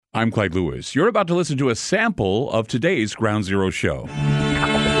I'm Clyde Lewis. You're about to listen to a sample of today's Ground Zero show.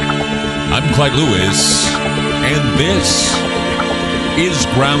 I'm Clyde Lewis, and this is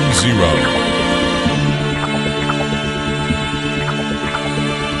Ground Zero.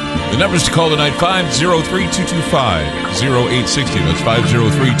 The numbers to call tonight, 503-225-0860. That's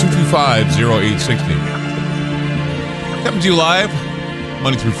 503-225-0860. Coming to you live,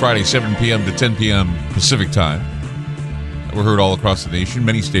 Monday through Friday, 7 p.m. to 10 p.m. Pacific time. We're heard all across the nation.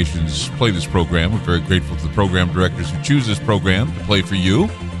 Many stations play this program. We're very grateful to the program directors who choose this program to play for you.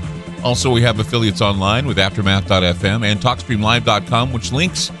 Also, we have affiliates online with Aftermath.fm and TalkStreamLive.com, which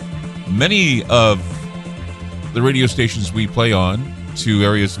links many of the radio stations we play on to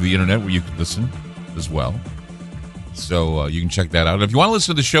areas of the internet where you can listen as well. So you can check that out. If you want to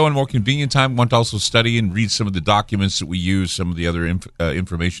listen to the show in a more convenient time, want to also study and read some of the documents that we use, some of the other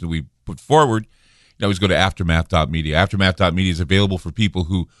information that we put forward, you can always go to Aftermath.media. Aftermath.media is available for people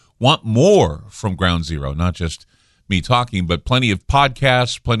who want more from Ground Zero, not just me talking, but plenty of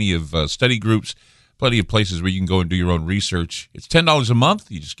podcasts, plenty of study groups, plenty of places where you can go and do your own research. It's $10 a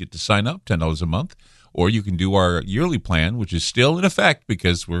month. You just get to sign up, $10 a month. Or you can do our yearly plan, which is still in effect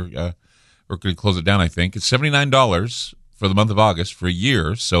because we're going to close it down, I think. It's $79 for the month of August for a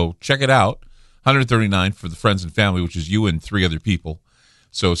year, so check it out. $139 for the friends and family, which is you and 3 other people.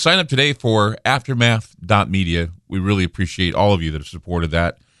 So sign up today for Aftermath.media. We really appreciate all of you that have supported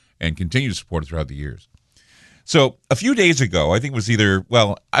that and continue to support it throughout the years. So a few days ago, I think it was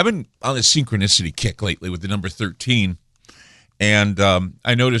I've been on a synchronicity kick lately with the number 13, and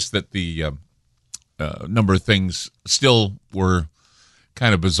I noticed that the number of things still were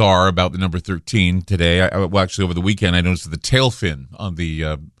kind of bizarre about the number 13 today. Actually, over the weekend, I noticed that the tail fin on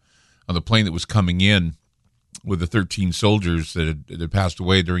the plane that was coming in with the 13 soldiers that had passed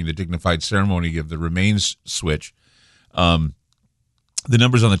away during the dignified ceremony of the remains switch, the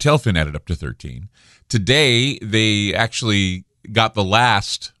numbers on the tail fin added up to 13. Today, they actually got the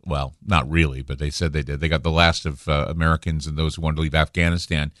last, well, not really, but they said they did. They got the last of Americans and those who wanted to leave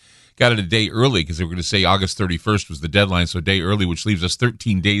Afghanistan. Got it a day early because they were going to say August 31st was the deadline, so a day early, which leaves us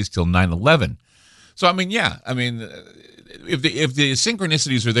 13 days till 9/11. So, if the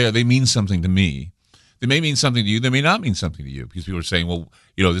synchronicities are there, they mean something to me. They may mean something to you. They may not mean something to you because people are saying, well,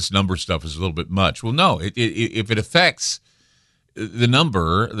 this number stuff is a little bit much. Well, no, if it affects the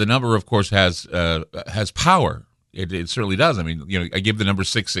number, of course, has power. It certainly does. I give the number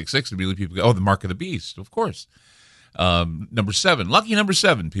 666, and immediately people go, oh, the mark of the beast, of course. Number 7, lucky number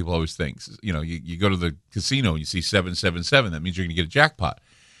 7, people always think. You go to the casino and you see 777. That means you're going to get a jackpot.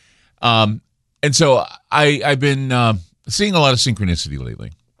 And so I've been seeing a lot of synchronicity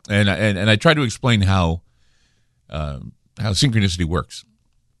lately. And I try to explain how synchronicity works.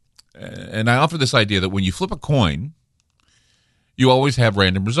 And I offer this idea that when you flip a coin, you always have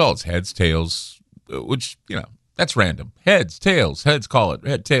random results, heads, tails, which, that's random. Heads, tails, call it,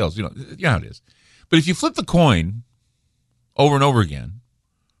 head, tails, you know how it is. But if you flip the coin over and over again,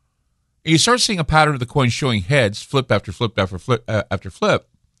 and you start seeing a pattern of the coin showing heads, flip after flip after flip after flip,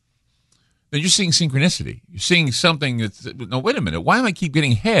 then you're seeing synchronicity. You're seeing something that's, no, wait a minute, why am I keep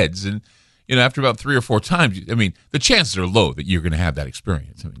getting heads? And, after about 3 or 4 times, the chances are low that you're going to have that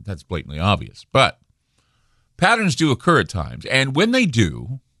experience. That's blatantly obvious. But patterns do occur at times. And when they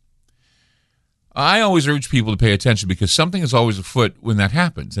do, I always urge people to pay attention because something is always afoot when that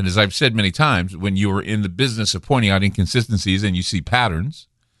happens. And as I've said many times, when you are in the business of pointing out inconsistencies and you see patterns,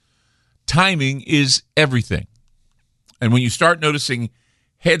 timing is everything. And when you start noticing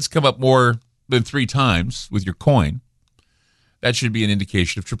heads come up more than 3 times with your coin, that should be an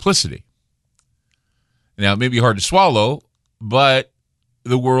indication of triplicity. Now, it may be hard to swallow, but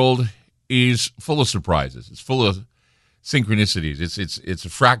the world is full of surprises. It's full of synchronicities. It's a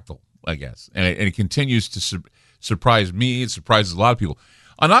fractal, I guess. And it continues to surprise me. It surprises a lot of people.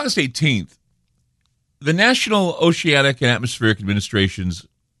 On August 18th, the National Oceanic and Atmospheric Administration's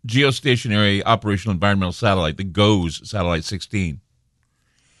Geostationary Operational Environmental Satellite, the GOES Satellite 16,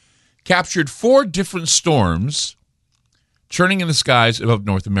 captured 4 different storms churning in the skies above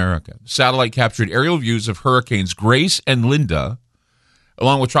North America. The satellite captured aerial views of hurricanes Grace and Linda,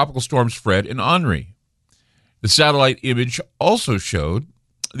 along with tropical storms Fred and Henri. The satellite image also showed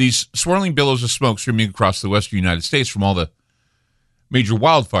these swirling billows of smoke streaming across the western United States from all the major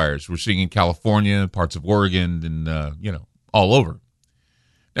wildfires we're seeing in California, parts of Oregon, and, all over.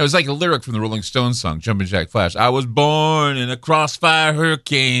 Now, it was like a lyric from the Rolling Stones song, Jumpin' Jack Flash. I was born in a crossfire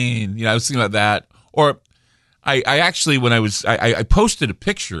hurricane. I was thinking about that. Or I actually, when I posted a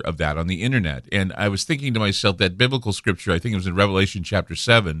picture of that on the internet, and I was thinking to myself that biblical scripture, I think it was in Revelation chapter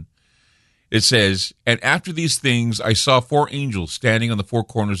 7, It says, "And after these things, I saw 4 angels standing on the 4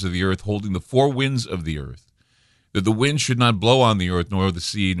 corners of the earth, holding the 4 winds of the earth, that the wind should not blow on the earth, nor the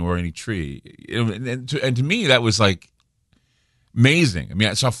sea, nor any tree." And to me, that was like amazing. I mean,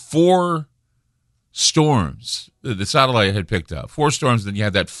 I saw 4 storms that the satellite had picked up. 4 storms, then you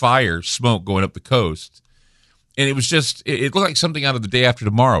had that fire, smoke going up the coast. And it was just, it looked like something out of The Day After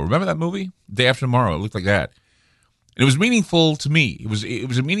Tomorrow. Remember that movie? Day After Tomorrow. It looked like that. And it was meaningful to me. It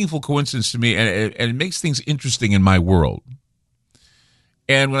was a meaningful coincidence to me, and it makes things interesting in my world.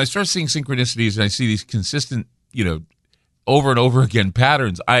 And when I start seeing synchronicities and I see these consistent, over and over again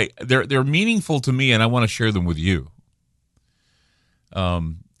patterns, they're meaningful to me, and I want to share them with you.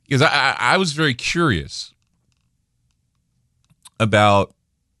 Because I was very curious about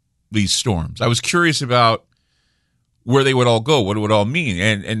these storms. I was curious about where they would all go, what it would all mean.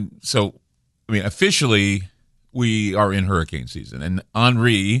 And so, I mean, officially, we are in hurricane season. And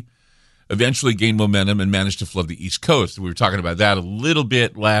Henri eventually gained momentum and managed to flood the East Coast. We were talking about that a little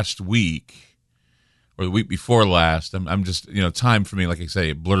bit last week, or the week before last. I'm just, time for me, like I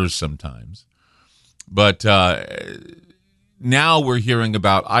say, it blurs sometimes. But now we're hearing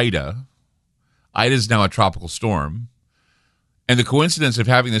about Ida. Ida is now a tropical storm. And the coincidence of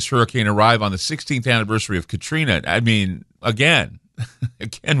having this hurricane arrive on the 16th anniversary of Katrina, I mean, again,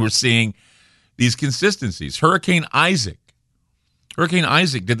 we're seeing these consistencies. Hurricane Isaac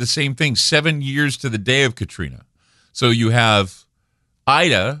did the same thing 7 years to the day of Katrina. So you have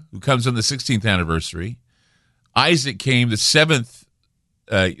Ida, who comes on the 16th anniversary. Isaac came the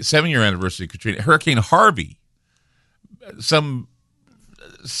 7-year anniversary of Katrina. Hurricane Harvey, some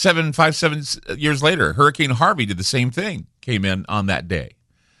 7 years later, Hurricane Harvey did the same thing, came in on that day.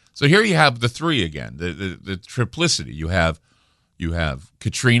 So here you have the 3 again, the triplicity. You have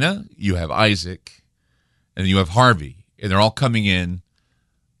Katrina, you have Isaac, and you have Harvey. And they're all coming in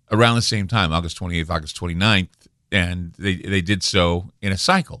around the same time, August 28th, August 29th, and they did so in a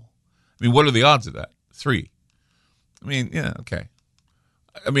cycle. I mean, what are the odds of that? 3. I mean, yeah, okay.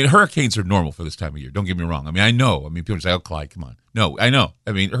 I mean, hurricanes are normal for this time of year. Don't get me wrong. I mean, I know. I mean, people say, "Oh, Clyde, come on." No, I know.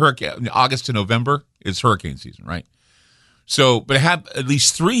 I mean, August to November is hurricane season, right? So, but have at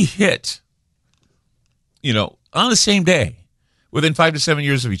least 3 hit, on the same day, within 5 to 7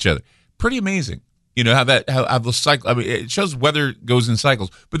 years of each other. Pretty amazing. How the cycle. I mean, it shows weather goes in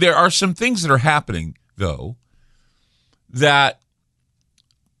cycles. But there are some things that are happening, though, that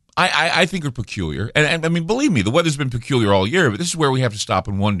I think are peculiar. And I mean, believe me, the weather's been peculiar all year, but this is where we have to stop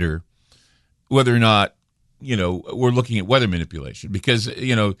and wonder whether or not, we're looking at weather manipulation. Because,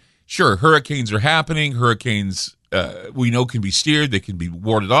 sure, hurricanes are happening. Hurricanes, we know, can be steered. They can be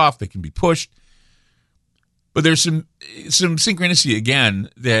warded off. They can be pushed. But there's some synchronicity,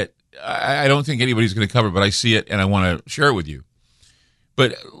 again, that I don't think anybody's going to cover, but I see it, and I want to share it with you.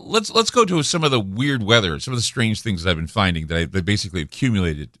 But let's go to some of the weird weather, some of the strange things that I've been finding that I basically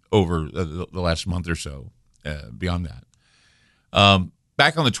accumulated over the last month or so. Beyond that,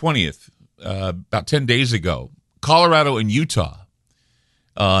 back on the 20th, about 10 days ago, Colorado and Utah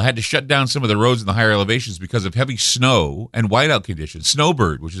had to shut down some of the roads in the higher elevations because of heavy snow and whiteout conditions.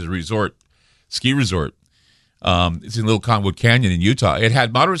 Snowbird, which is a ski resort, it's in Little Cottonwood Canyon in Utah. It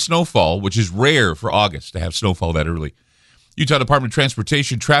had moderate snowfall, which is rare for August to have snowfall that early. Utah Department of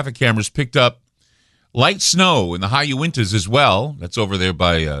Transportation traffic cameras picked up light snow in the high Uintas as well. That's over there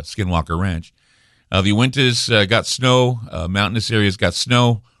by Skinwalker Ranch. The Uintas got snow. Mountainous areas got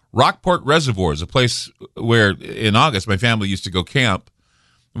snow. Rockport Reservoir is a place where in August my family used to go camp.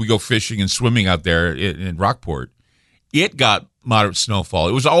 We go fishing and swimming out there in Rockport. It got moderate snowfall.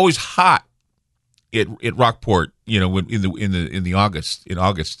 It was always hot at Rockport, in August,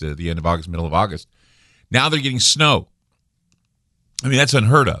 the end of August, middle of August. Now they're getting snow. I mean, that's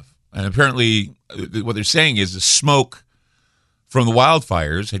unheard of. And apparently what they're saying is the smoke from the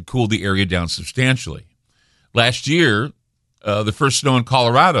wildfires had cooled the area down substantially. Last year, the first snow in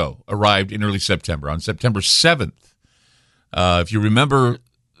Colorado arrived in early September, on September 7th. If you remember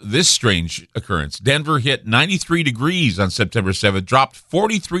this strange occurrence, Denver hit 93 degrees on September 7th, dropped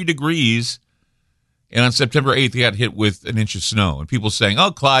 43 degrees, and on September 8th, they got hit with an inch of snow. And people saying,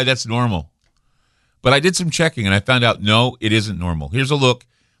 "Oh, Clyde, that's normal." But I did some checking, and I found out, no, it isn't normal. Here's a look.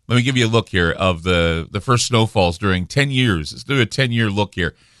 Let me give you a look here of the first snowfalls during 10 years. Let's do a 10-year look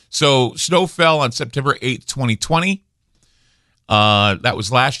here. So snow fell on September 8th, 2020. That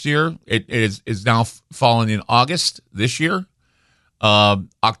was last year. It is now fallen in August this year.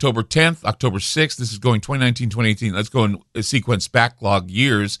 October 10th, October 6th. This is going 2019, 2018. Let's go in sequence backlog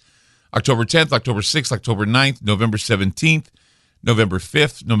years. October 10th, October 6th, October 9th, November 17th, November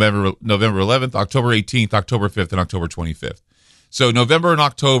 5th, November 11th, October 18th, October 5th, and October 25th. So November and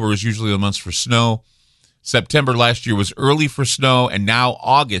October is usually the months for snow. September last year was early for snow, and now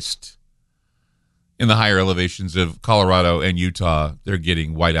August in the higher elevations of Colorado and Utah, they're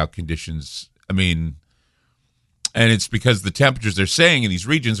getting whiteout conditions. I mean, and it's because the temperatures they're saying in these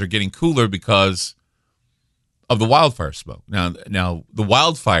regions are getting cooler because of the wildfire smoke. Now the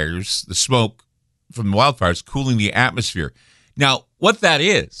wildfires, the smoke from the wildfires cooling the atmosphere. Now, what that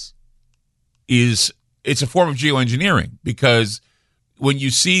is it's a form of geoengineering, because when you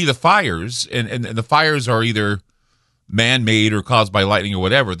see the fires, and the fires are either man-made or caused by lightning or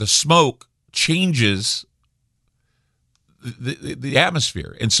whatever, the smoke changes the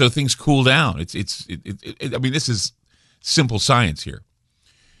atmosphere, and so things cool down. I mean, this is simple science here.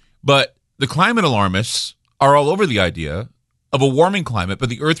 But the climate alarmists are all over the idea of a warming climate, but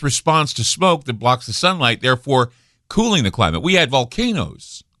the Earth responds to smoke that blocks the sunlight, therefore cooling the climate. We had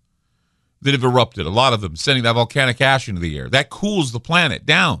volcanoes that have erupted, a lot of them, sending that volcanic ash into the air. That cools the planet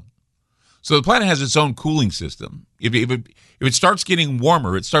down. So the planet has its own cooling system. If it starts getting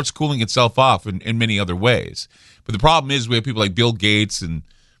warmer, it starts cooling itself off in many other ways. But the problem is we have people like Bill Gates and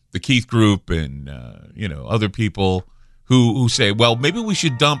the Keith Group and other people who say, well, maybe we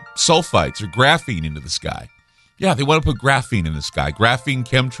should dump sulfites or graphene into the sky. Yeah, they want to put graphene in the sky, graphene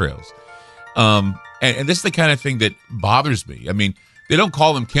chemtrails. And this is the kind of thing that bothers me. I mean, they don't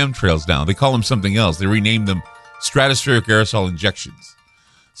call them chemtrails now. They call them something else. They rename them stratospheric aerosol injections.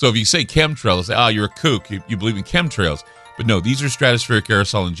 So if you say chemtrails, say, you're a kook, you believe in chemtrails. But no, these are stratospheric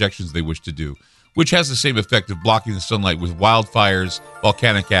aerosol injections they wish to do, which has the same effect of blocking the sunlight with wildfires,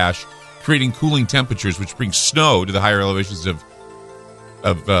 volcanic ash, creating cooling temperatures, which brings snow to the higher elevations of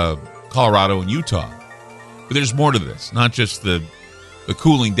Colorado and Utah. But there's more to this, not just the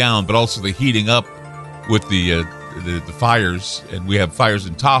cooling down, but also the heating up with the fires. And we have fires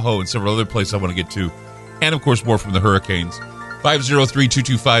in Tahoe and several other places I want to get to. And, of course, more from the hurricanes.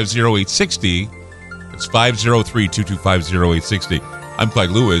 503-225-0860. It's 503-225-0860. I'm Clyde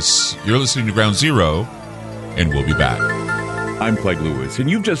Lewis. You're listening to Ground Zero, and we'll be back. I'm Clyde Lewis, and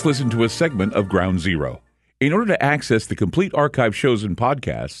you've just listened to a segment of Ground Zero. In order to access the complete archive shows and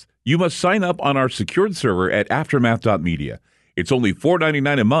podcasts, you must sign up on our secured server at aftermath.media. It's only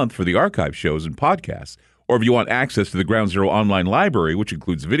 $4.99 a month for the archive shows and podcasts. Or if you want access to the Ground Zero online library, which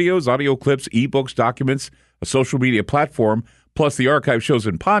includes videos, audio clips, ebooks, documents, a social media platform, plus the archive shows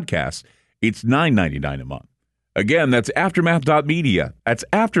and podcasts, it's $9.99 a month. Again, that's aftermath.media. That's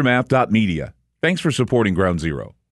aftermath.media. Thanks for supporting Ground Zero.